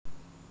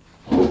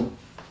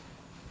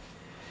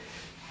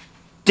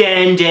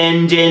din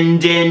din din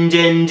din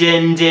din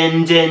din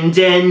din din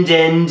din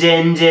din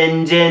din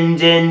din din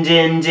din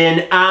din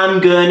din.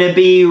 I'm gonna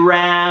be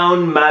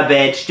round my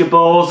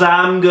vegetables.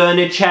 I'm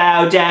gonna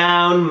chow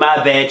down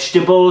my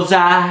vegetables.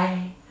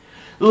 I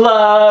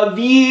love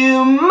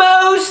you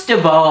most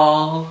of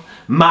all,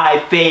 my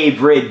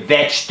favorite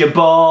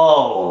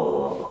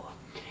vegetable.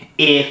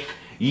 If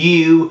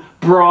you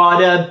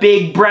brought a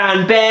big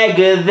brown bag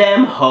of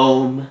them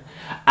home,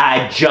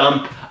 I'd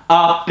jump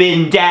up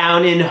and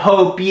down and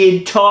hope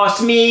you'd toss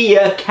me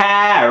a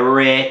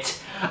carrot.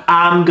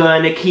 I'm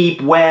gonna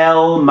keep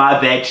well my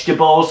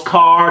vegetables,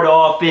 cart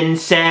off and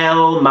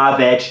sell my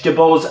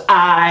vegetables.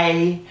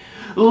 I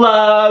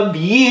love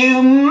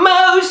you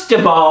most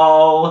of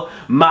all,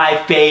 my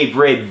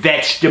favorite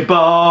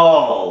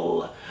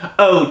vegetable.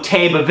 Oh,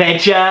 Taba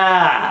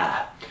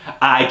Veja.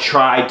 I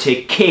tried to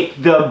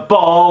kick the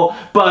ball,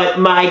 but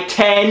my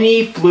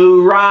tenny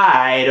flew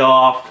right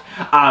off.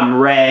 I'm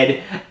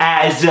red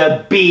as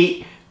a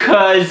beet,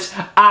 'cause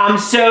I'm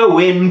so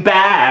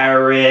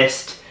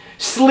embarrassed.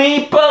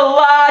 Sleep a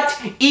lot,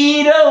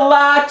 eat a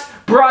lot,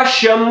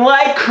 brush 'em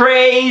like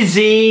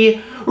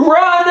crazy.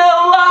 Run a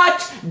lot,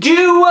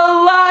 do a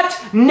lot,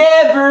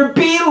 never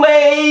be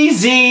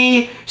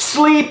lazy.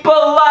 Sleep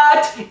a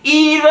lot,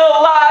 eat a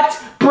lot,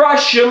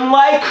 brush 'em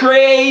like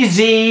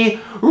crazy.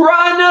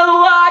 Run a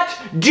lot,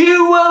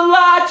 do a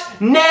lot,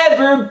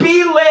 never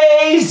be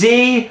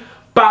lazy.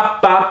 Ba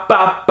ba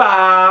ba ba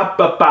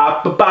ba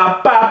ba ba ba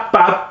ba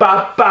ba ba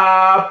ba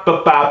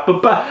ba ba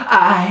ba.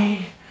 I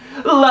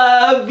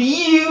love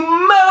you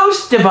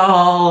most of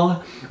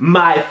all,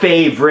 my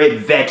favorite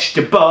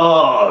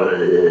vegetable.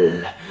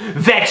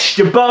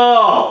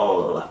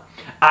 Vegetable.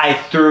 I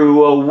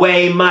threw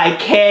away my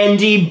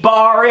candy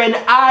bar and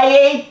I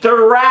ate the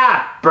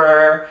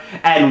wrapper.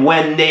 And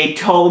when they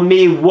told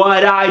me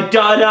what I'd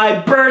done, I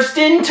burst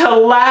into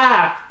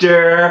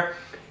laughter.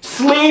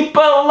 Sleep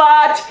a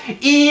lot,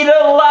 eat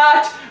a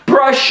lot,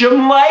 brush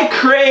 'em like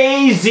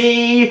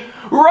crazy.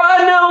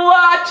 Run a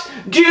lot,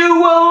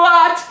 do a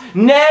lot,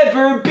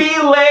 never be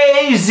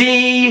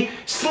lazy.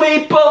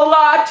 Sleep a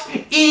lot,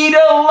 eat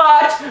a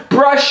lot,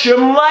 brush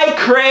 'em like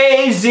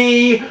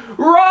crazy.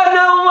 Run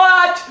a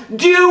lot,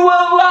 do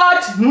a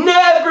lot,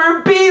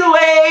 never be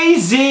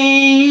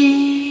lazy.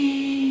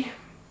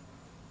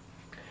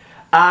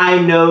 I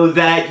know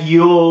that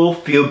you'll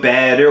feel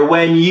better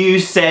when you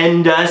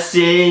send us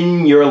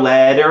in your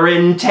letter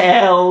and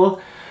tell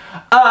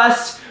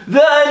us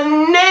the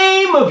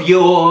name of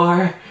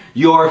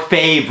your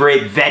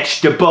favorite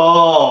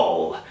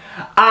vegetable.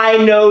 I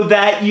know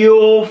that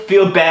you'll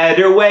feel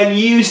better when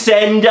you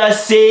send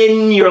us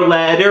in your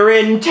letter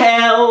and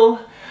tell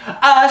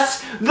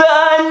us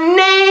the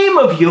name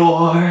of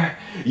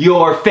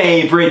your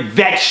favorite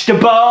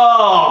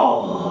vegetable.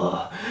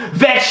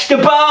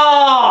 Vegetable!